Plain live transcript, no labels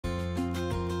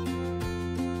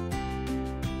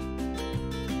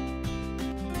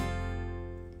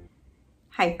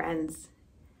Hi friends.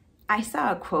 I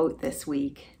saw a quote this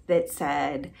week that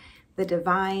said, "The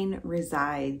divine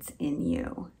resides in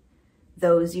you.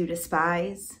 Those you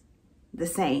despise, the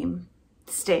same.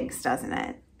 Stinks, doesn't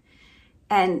it?"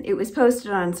 And it was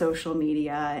posted on social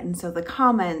media, and so the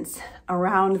comments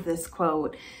around this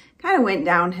quote kind of went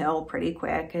downhill pretty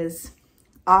quick, as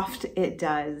oft it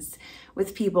does,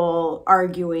 with people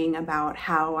arguing about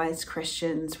how as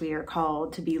Christians we are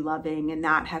called to be loving and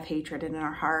not have hatred in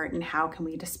our heart, and how can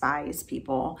we despise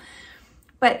people.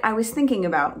 But I was thinking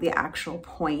about the actual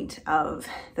point of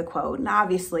the quote, and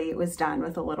obviously it was done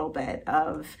with a little bit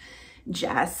of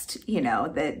jest,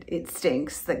 that it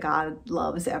stinks that God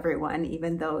loves everyone,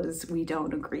 even those we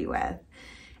don't agree with.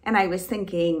 And I was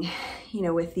thinking,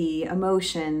 with the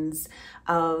emotions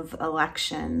of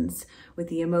elections, with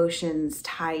the emotions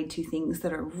tied to things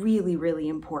that are really, really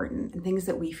important and things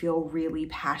that we feel really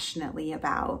passionately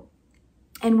about.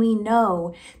 And we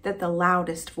know that the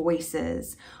loudest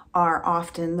voices are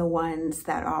often the ones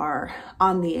that are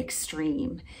on the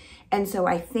extreme. And so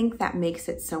I think that makes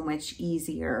it so much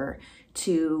easier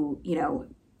to,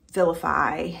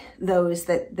 vilify those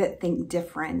that think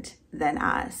different than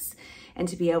us, and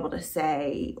to be able to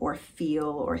say or feel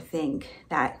or think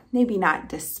that, maybe not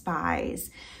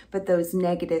despise, but those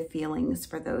negative feelings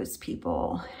for those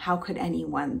people. How could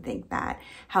anyone think that?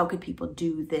 How could people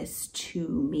do this to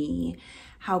me?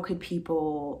 How could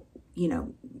people,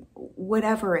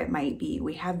 whatever it might be,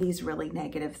 we have these really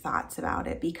negative thoughts about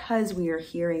it because we are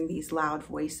hearing these loud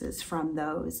voices from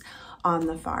those on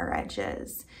the far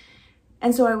edges.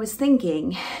 And so I was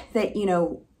thinking that,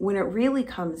 when it really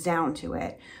comes down to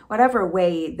it, whatever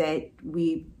way that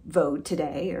we vote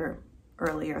today or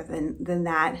earlier than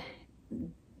that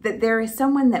there is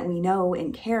someone that we know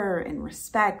and care and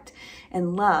respect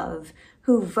and love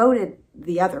who voted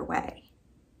the other way.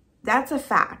 That's a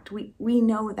fact. We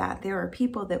know that there are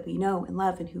people that we know and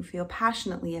love and who feel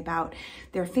passionately about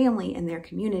their family and their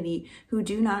community who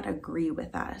do not agree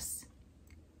with us.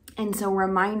 And so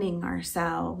reminding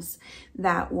ourselves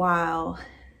that while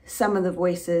some of the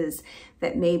voices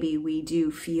that maybe we do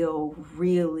feel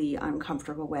really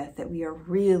uncomfortable with, that we are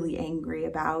really angry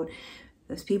about,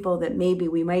 those people that maybe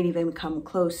we might even come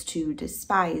close to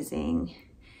despising,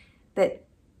 that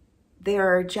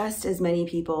there are just as many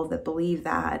people that believe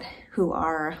that who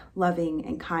are loving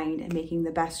and kind and making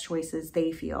the best choices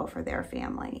they feel for their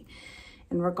family.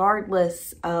 And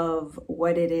regardless of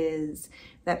what it is,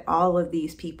 that all of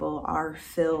these people are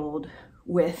filled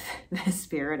with the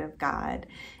Spirit of God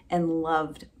and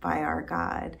loved by our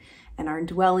God and are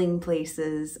dwelling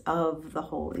places of the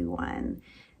Holy One.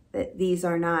 That these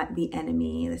are not the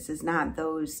enemy. This is not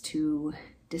those to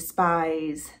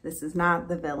despise. This is not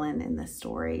the villain in this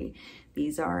story.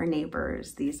 These are our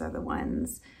neighbors. These are the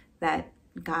ones that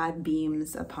God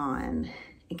beams upon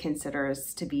and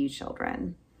considers to be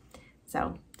children.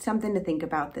 So something to think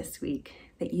about this week,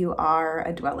 that you are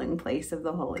a dwelling place of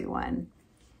the Holy One.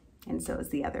 And so is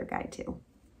the other guy too.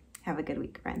 Have a good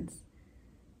week, friends.